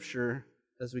Scripture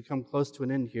as we come close to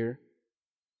an end here.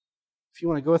 If you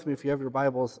want to go with me, if you have your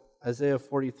Bibles, Isaiah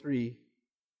 43.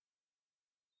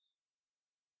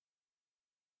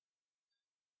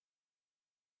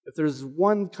 If there's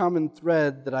one common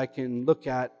thread that I can look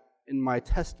at in my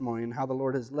testimony and how the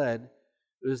Lord has led,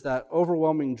 it is that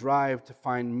overwhelming drive to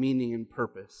find meaning and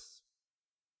purpose.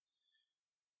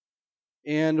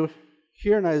 And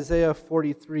here in Isaiah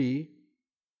 43,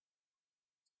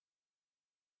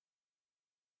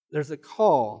 there's a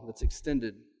call that's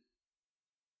extended.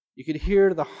 You could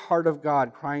hear the heart of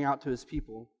God crying out to His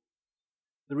people.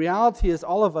 The reality is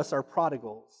all of us are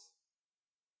prodigals.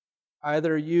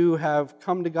 Either you have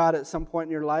come to God at some point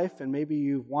in your life and maybe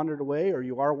you've wandered away, or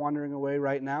you are wandering away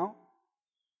right now,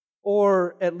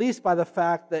 or at least by the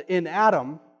fact that in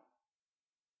Adam,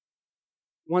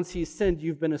 once he sinned,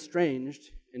 you've been estranged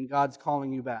and God's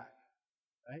calling you back,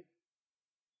 right?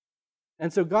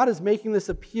 And so God is making this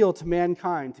appeal to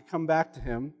mankind to come back to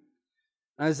Him.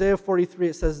 In Isaiah 43,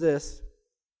 it says this,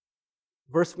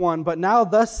 verse 1, "But now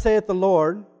thus saith the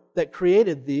Lord that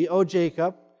created thee, O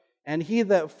Jacob, and He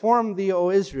that formed thee, O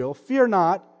Israel, fear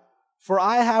not, for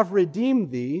I have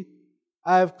redeemed thee.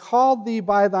 I have called thee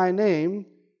by thy name,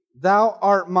 thou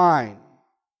art mine."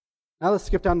 Now let's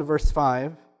skip down to verse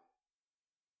 5.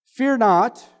 "Fear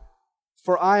not,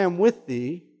 for I am with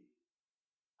thee.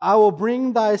 I will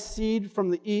bring thy seed from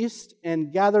the east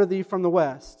and gather thee from the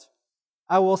west.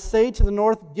 I will say to the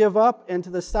north, give up, and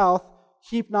to the south,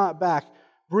 keep not back.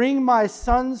 Bring my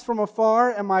sons from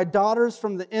afar and my daughters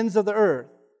from the ends of the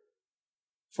earth.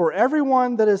 For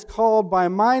everyone that is called by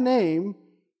my name,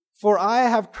 for I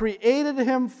have created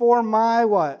him for my"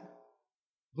 what?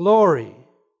 "Glory.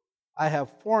 I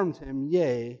have formed him,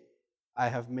 yea, I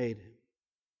have made him."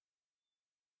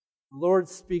 The Lord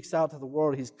speaks out to the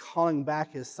world. He's calling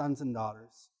back His sons and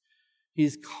daughters.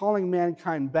 He's calling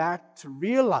mankind back to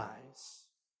realize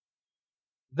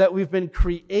that we've been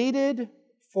created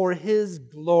for His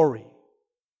glory.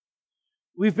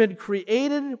 We've been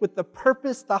created with the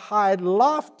purpose, the high,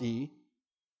 lofty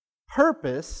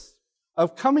purpose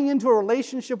of coming into a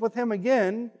relationship with Him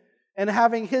again and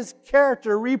having His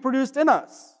character reproduced in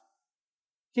us.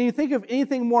 Can you think of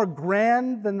anything more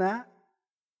grand than that?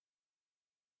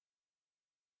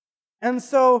 And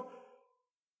so,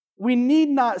 we need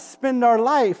not spend our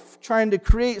life trying to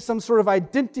create some sort of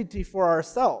identity for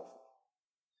ourselves.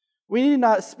 We need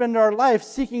not spend our life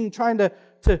trying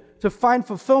to find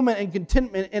fulfillment and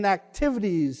contentment in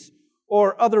activities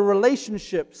or other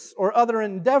relationships or other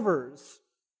endeavors.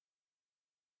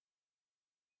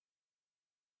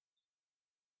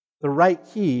 The right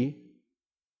key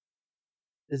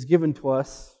is given to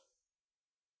us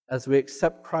as we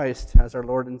accept Christ as our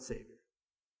Lord and Savior.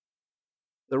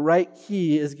 The right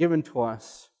key is given to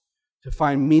us to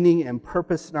find meaning and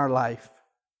purpose in our life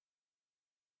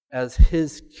as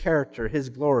His character, His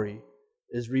glory,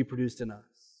 is reproduced in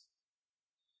us.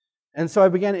 And so I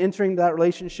began entering that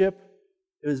relationship.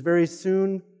 It was very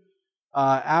soon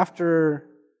after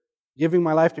giving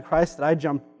my life to Christ that I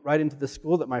jumped right into the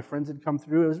school that my friends had come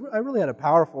through. I really had a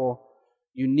powerful,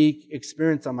 unique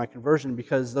experience on my conversion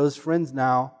because those friends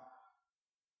now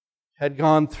had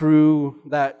gone through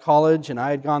that college and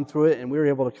I had gone through it, and we were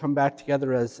able to come back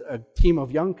together as a team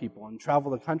of young people and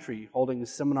travel the country holding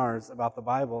seminars about the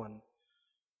Bible, and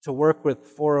to work with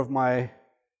 4 of my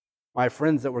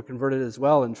friends that were converted as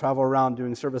well and travel around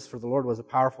doing service for the Lord was a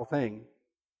powerful thing.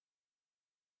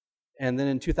 And then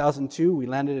in 2002, we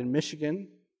landed in Michigan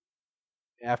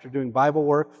after doing Bible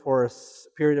work for a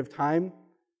period of time.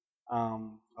 I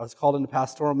was called into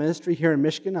pastoral ministry here in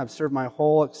Michigan. I've served my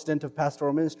whole extent of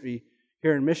pastoral ministry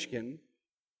here in Michigan.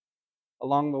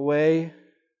 Along the way,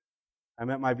 I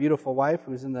met my beautiful wife,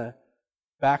 who's in the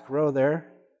back row there.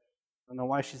 I don't know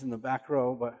why she's in the back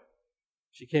row, but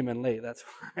she came in late, that's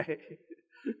why.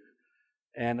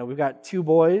 And we've got 2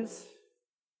 boys.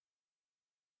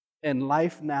 And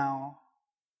life now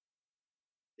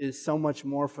is so much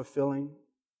more fulfilling.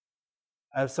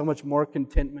 I have so much more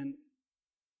contentment.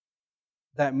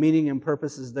 That meaning and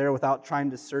purpose is there without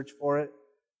trying to search for it.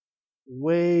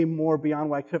 Way more beyond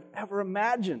what I could have ever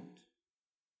imagined.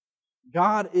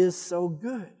 God is so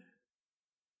good.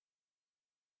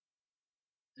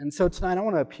 And so tonight I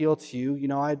want to appeal to you. You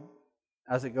know,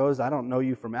 as it goes, I don't know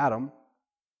you from Adam,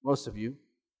 most of you.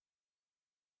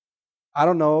 I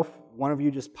don't know if one of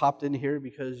you just popped in here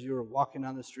because you were walking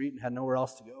down the street and had nowhere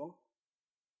else to go.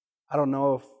 I don't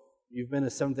know if you've been a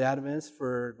Seventh-day Adventist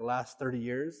for the last 30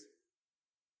 years.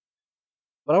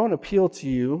 But I want to appeal to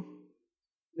you,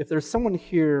 if there's someone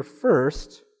here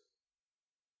first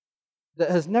that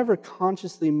has never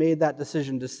consciously made that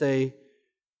decision to say,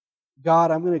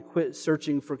 God, I'm going to quit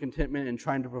searching for contentment and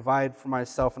trying to provide for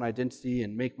myself an identity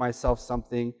and make myself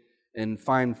something and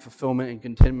find fulfillment and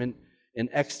contentment in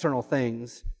external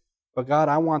things. But God,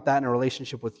 I want that in a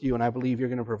relationship with you, and I believe you're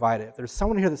going to provide it. If there's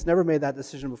someone here that's never made that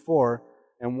decision before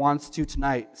and wants to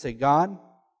tonight, say, God,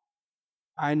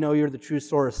 I know you're the true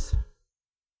source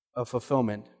of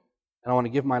fulfillment, and I want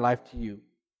to give my life to you.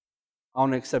 I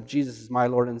want to accept Jesus as my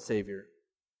Lord and Savior.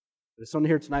 If there's someone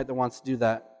here tonight that wants to do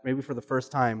that, maybe for the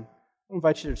first time, I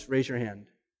invite you to just raise your hand.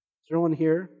 Is there anyone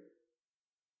here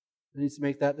that needs to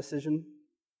make that decision?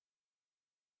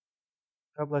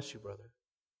 God bless you, brother.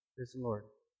 Praise the Lord.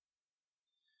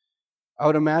 I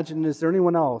would imagine, is there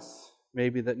anyone else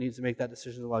maybe that needs to make that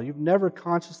decision as well? You've never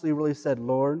consciously really said,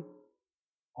 Lord,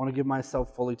 I want to give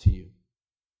myself fully to you.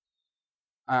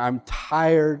 I'm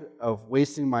tired of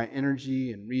wasting my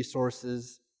energy and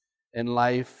resources in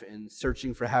life and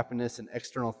searching for happiness in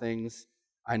external things.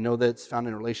 I know that it's found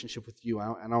in a relationship with you,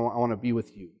 and I want to be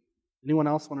with you. Anyone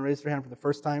else want to raise their hand for the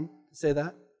first time to say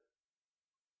that?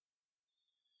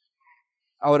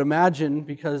 I would imagine,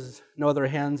 because no other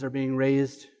hands are being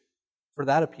raised for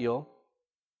that appeal,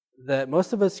 that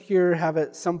most of us here have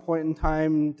at some point in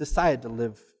time decided to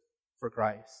live for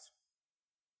Christ.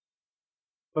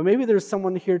 But maybe there's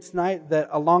someone here tonight that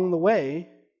along the way,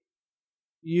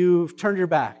 you've turned your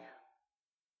back.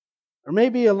 Or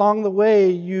maybe along the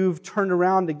way, you've turned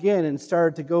around again and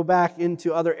started to go back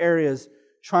into other areas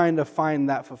trying to find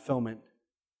that fulfillment.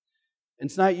 And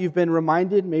tonight you've been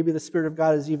reminded, maybe the Spirit of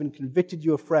God has even convicted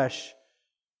you afresh,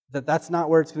 that that's not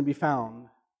where it's going to be found.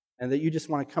 And that you just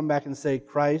want to come back and say,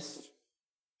 Christ,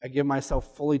 I give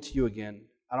myself fully to you again.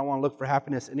 I don't want to look for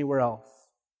happiness anywhere else.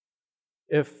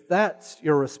 If that's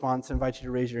your response, I invite you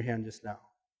to raise your hand just now.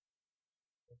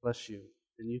 God bless you.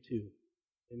 And you too.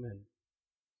 Amen.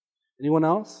 Anyone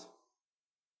else?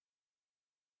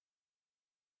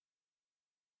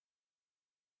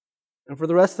 And for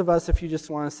the rest of us, if you just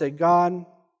want to say, God,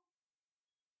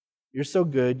 you're so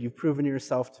good. You've proven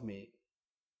yourself to me.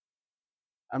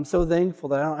 I'm so thankful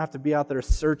that I don't have to be out there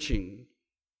searching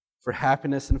for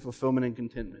happiness and fulfillment and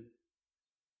contentment.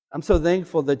 I'm so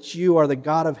thankful that you are the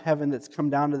God of heaven that's come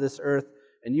down to this earth,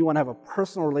 and you want to have a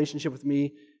personal relationship with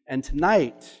me. And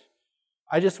tonight,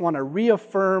 I just want to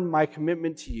reaffirm my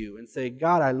commitment to you and say,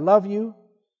 God, I love you,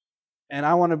 and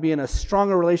I want to be in a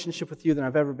stronger relationship with you than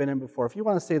I've ever been in before. If you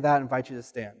want to say that, I invite you to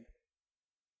stand.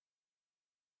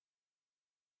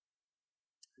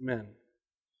 Amen.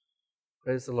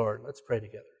 Praise the Lord. Let's pray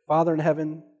together. Father in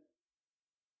heaven,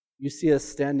 you see us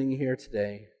standing here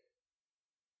today.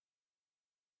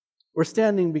 We're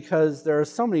standing because there are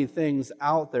so many things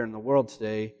out there in the world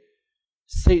today.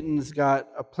 Satan's got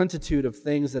a plenitude of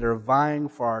things that are vying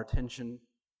for our attention.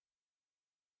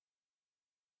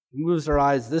 He moves our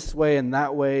eyes this way and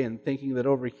that way and thinking that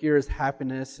over here is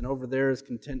happiness and over there is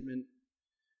contentment.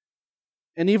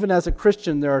 And even as a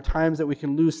Christian, there are times that we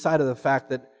can lose sight of the fact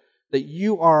that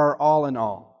you are all in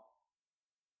all.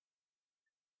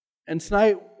 And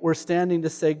tonight we're standing to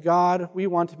say, God, we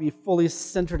want to be fully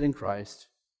centered in Christ.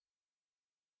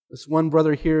 This one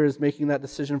brother here is making that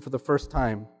decision for the first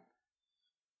time.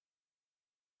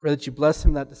 Pray that you bless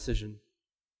him that decision.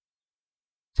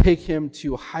 Take him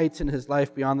to heights in his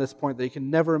life beyond this point that he can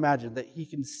never imagine, that he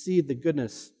can see the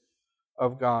goodness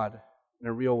of God in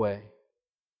a real way.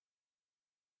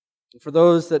 And for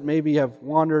those that maybe have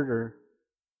wandered or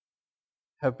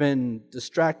have been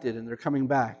distracted and they're coming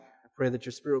back, I pray that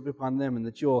your Spirit will be upon them and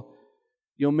that you'll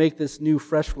make this new,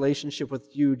 fresh relationship with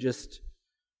you just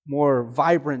more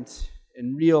vibrant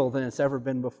and real than it's ever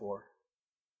been before.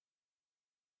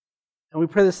 And we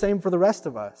pray the same for the rest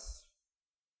of us.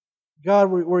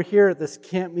 God, we're here at this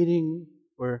camp meeting.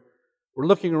 We're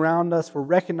looking around us. We're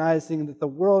recognizing that the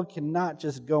world cannot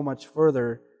just go much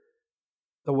further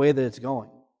the way that it's going.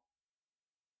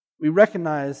 We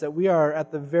recognize that we are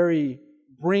at the very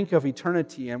brink of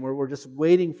eternity and we're just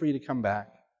waiting for you to come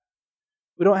back.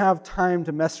 We don't have time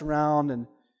to mess around and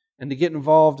to get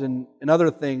involved in other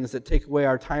things that take away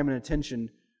our time and attention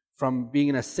from being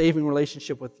in a saving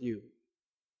relationship with you.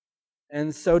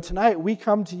 And so tonight we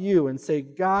come to you and say,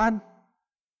 God,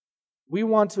 we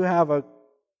want to have a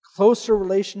closer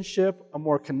relationship, a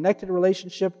more connected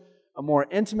relationship, a more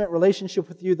intimate relationship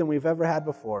with you than we've ever had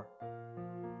before.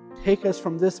 Take us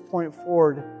from this point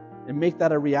forward and make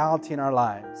that a reality in our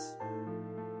lives.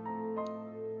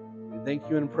 We thank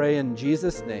you and pray in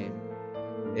Jesus' name.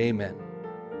 Amen.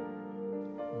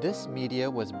 This media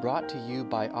was brought to you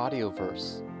by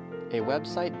Audioverse, a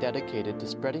website dedicated to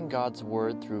spreading God's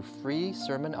Word through free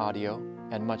sermon audio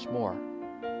and much more.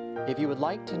 If you would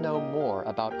like to know more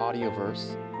about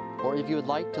Audioverse, or if you would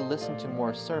like to listen to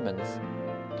more sermons,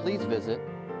 please visit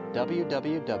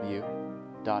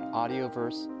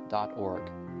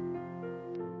www.audioverse.org.